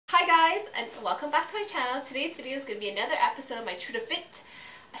guys, and welcome back to my channel. Today's video is going to be another episode of my True to Fit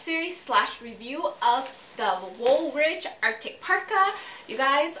series slash review of the Woolrich Arctic Parka. You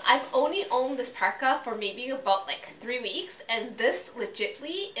guys, I've only owned this parka for maybe about like 3 weeks, and this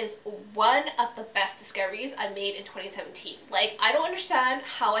legitly is one of the best discoveries I made in 2017. Like, I don't understand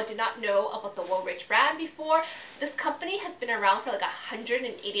how I did not know about the Woolrich brand before. This company has been around for like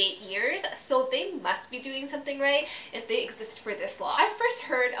 188 years, so they must be doing something right if they existed for this long. I first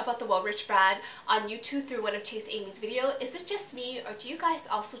heard about the Woolrich brand on YouTube through one of Chase Amy's videos. Is it just me, or do you guys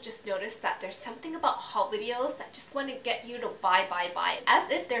also just notice that there's something about haul videos that just want to get you to buy,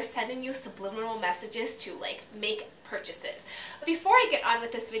 as if they're sending you subliminal messages to like make purchases? But before I get on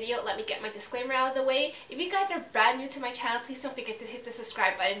with this video, let me get my disclaimer out of the way. If you guys are brand new to my channel, please don't forget to hit the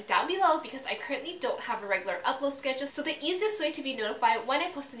subscribe button down below, because I currently don't have a regular upload schedule. So the easiest way to be notified when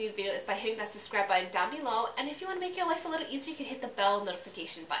I post a new video is by hitting that subscribe button down below. And if you want to make your life a little easier, you can hit the bell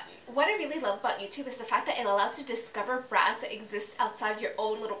notification button. What I really love about YouTube is the fact that it allows you to discover brands that exist outside your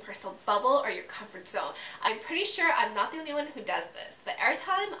own little personal bubble or your comfort zone. I'm pretty sure I'm not the only one who does this, but every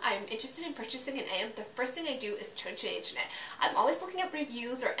time I'm interested in purchasing an item, the first thing I do is turn to the internet. I'm always looking at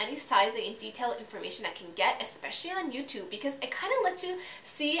reviews or any sizing and detailed information I can get, especially on YouTube, because it kind of lets you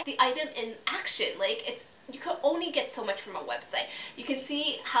see the item in action. Like, you can only get so much from a website. You can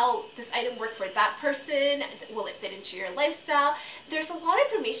see how this item worked for that person. Will it fit into your lifestyle? There's a lot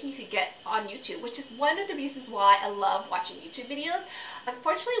of information you could get on YouTube, which is one of the reasons why I love watching YouTube videos.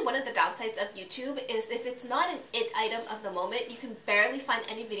 Unfortunately, one of the downsides of YouTube is if it's not an it item of the moment, you can barely find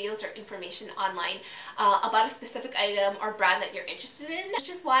any videos or information online about a specific item or brand that you're interested in, which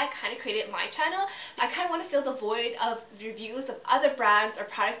is why I kind of created my channel. I kind of want to fill the void of reviews of other brands or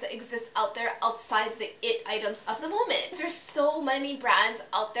products that exist out there outside the it items of the moment. There's so many brands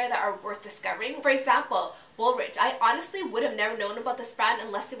out there that are worth discovering. For example, Woolrich. I honestly would have never known about this brand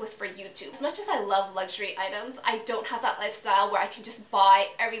unless it was for YouTube. As much as I love luxury items, I don't have that lifestyle where I can just buy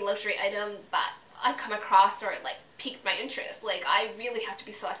every luxury item that I come across or like piqued my interest. Like, I really have to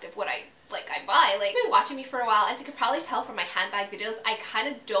be selective what I buy. Like, you've been watching me for a while, as you can probably tell from my handbag videos, I kind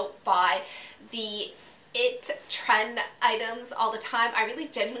of don't buy the trend items all the time. I really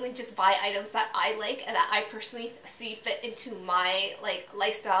genuinely just buy items that I like and that I personally see fit into my like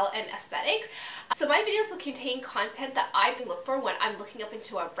lifestyle and aesthetics. So my videos will contain content that I look for when I'm looking up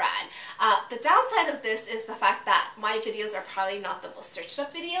into a brand. The downside of this is the fact that my videos are probably not the most searched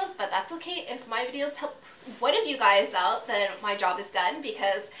up videos, but that's okay. If my videos help one of you guys out, then my job is done,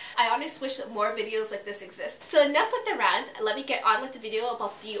 because I honestly wish that more videos like this exist. So enough with the rant, let me get on with the video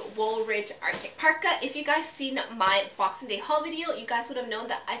about the Woolrich Arctic Parka. If you guys seen my Boxing Day haul video, you guys would have known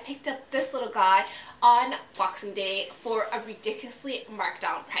that I picked up this little guy on Boxing Day for a ridiculously marked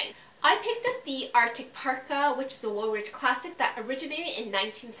down price. I picked up the Arctic Parka, which is a Woolrich classic that originated in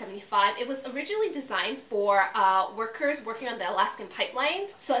 1975. It was originally designed for workers working on the Alaskan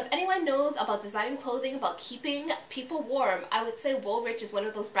pipelines. So if anyone knows about designing clothing, about keeping people warm, I would say Woolrich is one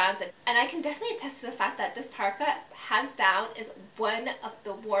of those brands. And I can definitely attest to the fact that this parka, hands down, is one of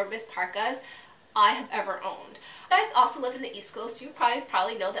the warmest parkas I have ever owned. You guys also live in the East Coast. You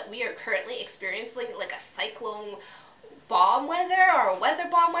probably know that we are currently experiencing like a cyclone bomb weather or weather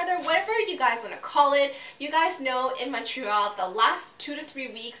bomb weather, whatever you guys want to call it. You guys know in Montreal, the last 2 to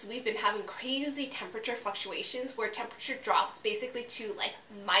 3 weeks, we've been having crazy temperature fluctuations where temperature drops basically to like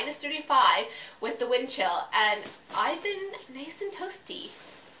 -35 with the wind chill, and I've been nice and toasty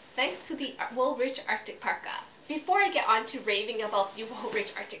thanks to the Woolrich Arctic Parka. Before I get on to raving about the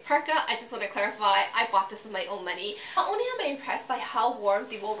Woolrich Arctic Parka, I just want to clarify, I bought this with my own money. Not only am I impressed by how warm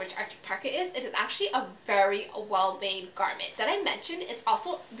the Woolrich Arctic Parka is, it is actually a very well-made garment. Did I mention it's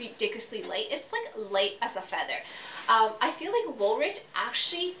also ridiculously light? It's like light as a feather. I feel like Woolrich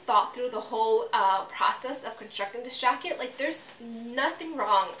actually thought through the whole process of constructing this jacket. Like, there's nothing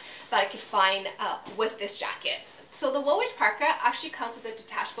wrong that I could find with this jacket. So the Woolrich Parka actually comes with a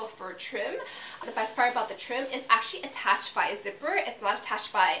detachable fur trim. The best part about the trim is actually attached by a zipper. It's not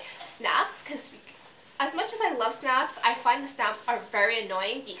attached by snaps, because as much as I love snaps, I find the snaps are very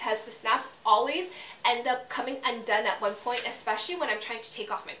annoying because the snaps always end up coming undone at one point, especially when I'm trying to take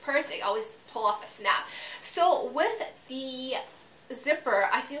off my purse. I always pull off a snap. So with the zipper,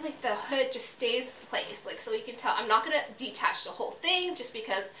 I feel like the hood just stays in place. Like, so you can tell I'm not going to detach the whole thing, just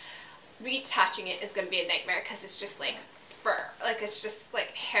because reattaching it is going to be a nightmare, because it's just like fur, like it's just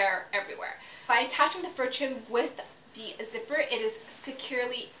like hair everywhere. By attaching the fur trim with the zipper, it is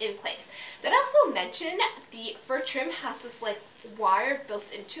securely in place. Did I also mention the fur trim has this like wire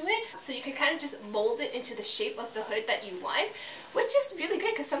built into it, so you can kind of just mold it into the shape of the hood that you want, which is really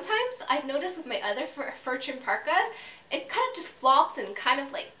great, because sometimes I've noticed with my other fur trim parkas, it kind of just flops and kind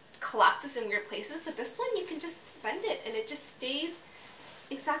of like collapses in weird places, but this one you can just bend it and it just stays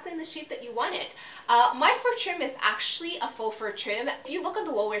exactly in the shape that you want it. My fur trim is actually a faux fur trim. If you look on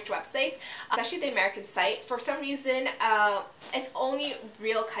the Woolrich websites, especially the American site, for some reason it's only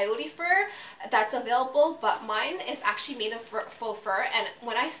real coyote fur that's available, but mine is actually made of faux fur, and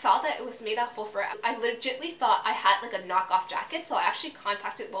when I saw that it was made of faux fur, I legitimately thought I had like a knockoff jacket, so I actually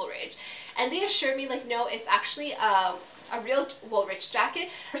contacted Woolrich and they assured me like, no, it's actually a real Woolrich jacket.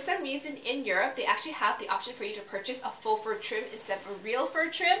 For some reason in Europe, they actually have the option for you to purchase a faux fur trim instead of a real fur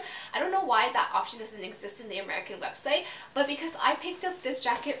trim. I don't know why that option doesn't exist in the American website, but because I picked up this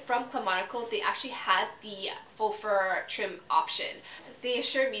jacket from Monaco, they actually had the faux fur trim option. They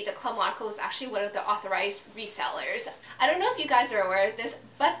assured me that Monaco is actually one of the authorized resellers. I don't know if you guys are aware of this,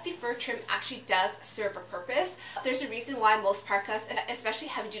 but the fur trim actually does serve a purpose. There's a reason why most parkas, especially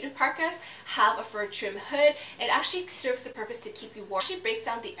heavy duty parkas, have a fur trim hood. It actually serves the purpose to keep you warm. It actually breaks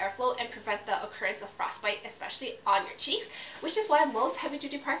down the airflow and prevent the occurrence of frostbite, especially on your cheeks, which is why most heavy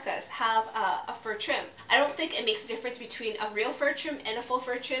duty parkas have a fur trim. I don't think it makes a difference between a real fur trim and a faux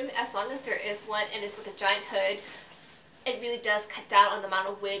fur trim, as long as there is one and it's like a giant hood. It really does cut down on the amount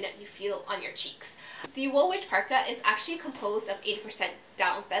of wind you feel on your cheeks. The Woolrich Parka is actually composed of 80%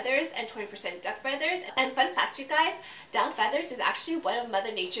 down feathers and 20% duck feathers. And fun fact, you guys, down feathers is actually one of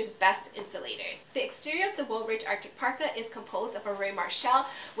Mother Nature's best insulators. The exterior of the Woolrich Arctic Parka is composed of a Raymar shell,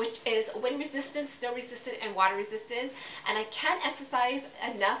 which is wind resistant, snow resistant, and water resistant. And I can't emphasize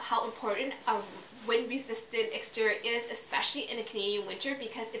enough how important a wind resistant exterior is, especially in a Canadian winter,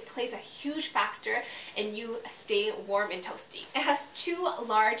 because it plays a huge factor in you staying warm and toasty. It has 2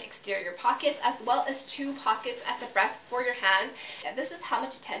 large exterior pockets as well as 2 pockets at the breast for your hands. And this is how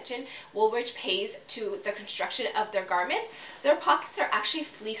much attention Woolrich pays to the construction of their garments. Their pockets are actually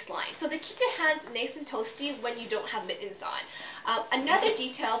fleece lined, so they keep your hands nice and toasty when you don't have mittens on. Another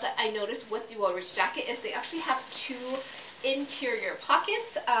detail that I noticed with the Woolrich jacket is they actually have 2 interior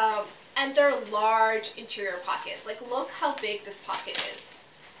pockets, and they're large interior pockets. Like, look how big this pocket is.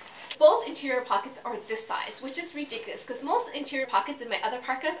 Both interior pockets are this size, which is ridiculous because most interior pockets in my other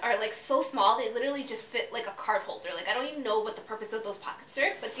parkas are like so small, they literally just fit like a card holder. Like, I don't even know what the purpose of those pockets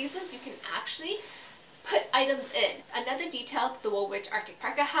serve, but these ones you can actually put items in. Another detail that the Woolrich Arctic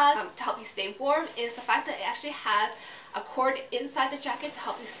Parka has to help you stay warm is the fact that it actually has a cord inside the jacket to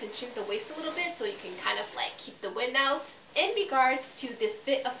help you cinch in the waist a little bit so you can kind of like keep the wind out. In regards to the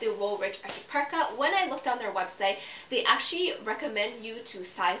fit of the Woolrich Arctic Parka, when I looked on their website, they actually recommend you to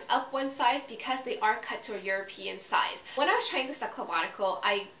size up 1 size because they are cut to a European size. When I was trying this at Monaco,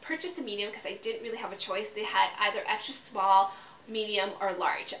 I purchased a medium because I didn't really have a choice. They had either extra small, medium, or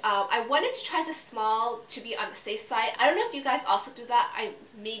large. I wanted to try the small to be on the safe side. I don't know if you guys also do that.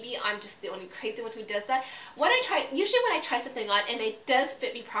 Maybe I'm just the only crazy one who does that. Usually when I try something on and it does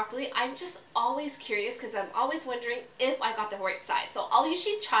fit me properly, I'm just always curious because I'm always wondering if I got the right size. So I'll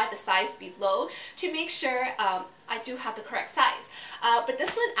usually try the size below to make sure I do have the correct size. But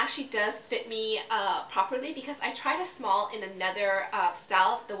this one actually does fit me properly because I tried a small in another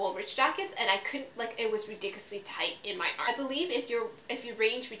style of the Woolrich jackets and I couldn't, like, it was ridiculously tight in my arm. I believe if you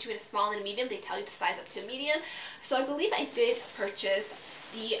range between a small and a medium, they tell you to size up to a medium. So I believe I did purchase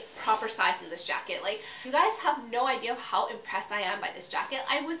the proper size in this jacket. Like, you guys have no idea how impressed I am by this jacket.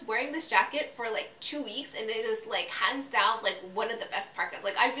 I was wearing this jacket for like 2 weeks and it is like hands down like one of the best parkas.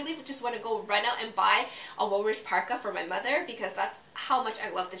 Like, I really just want to go run out and buy a Woolrich parka for my mother because that's how much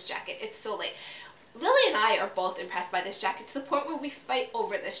I love this jacket. It's so like, Lily and I are both impressed by this jacket to the point where we fight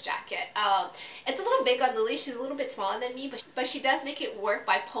over this jacket. It's a little big on Lily. She's a little bit smaller than me, but she does make it work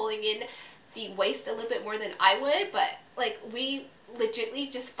by pulling in the waist a little bit more than I would. But like, we legitimately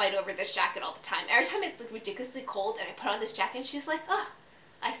just fight over this jacket all the time. Every time it's like ridiculously cold and I put on this jacket and she's like, oh,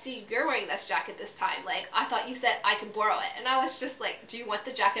 I see you're wearing this jacket this time. Like, I thought you said I could borrow it. And I was just like, do you want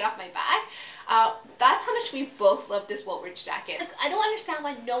the jacket off my back? That's how much we both love this Woolrich jacket. Like, I don't understand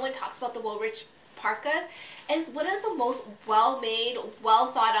why no one talks about the Woolrich parkas. It is one of the most well-made,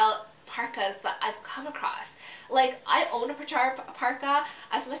 well-thought-out parkas that I've come across. Like, I own a Pajara parka.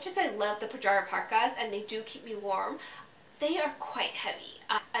 As much as I love the Pajara parkas and they do keep me warm, they are quite heavy.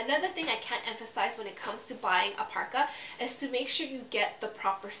 Another thing I can't emphasize when it comes to buying a parka is to make sure you get the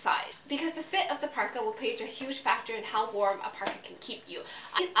proper size, because the fit of the parka will play a huge factor in how warm a parka can keep you.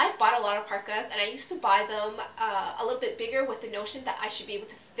 I've bought a lot of parkas and I used to buy them a little bit bigger with the notion that I should be able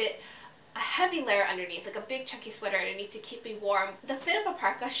to fit a heavy layer underneath, like a big chunky sweater underneath to keep me warm. The fit of a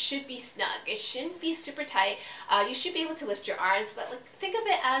parka should be snug. It shouldn't be super tight. You should be able to lift your arms, but like, think of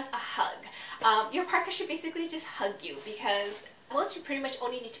it as a hug. Your parka should basically just hug you because Most you pretty much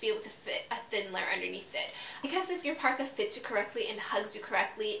only need to be able to fit a thin layer underneath it. Because if your parka fits you correctly and hugs you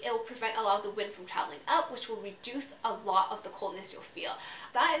correctly, it will prevent a lot of the wind from traveling up, which will reduce a lot of the coldness you'll feel.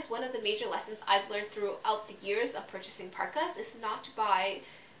 That is one of the major lessons I've learned throughout the years of purchasing parkas, is not to buy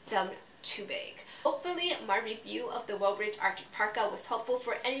them too big. Hopefully my review of the Woolrich Arctic Parka was helpful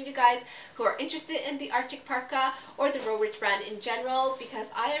for any of you guys who are interested in the Arctic Parka or the Woolrich brand in general, because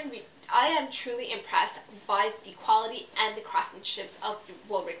I am truly impressed by the quality and the craftsmanship of the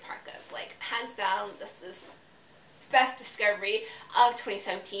Woolrich Parkas. Like, hands down, this is best discovery of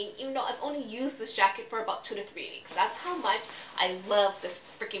 2017, even though I've only used this jacket for about 2 to 3 weeks. That's how much I love this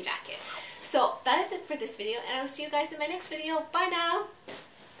freaking jacket. So that is it for this video, and I'll see you guys in my next video. Bye now!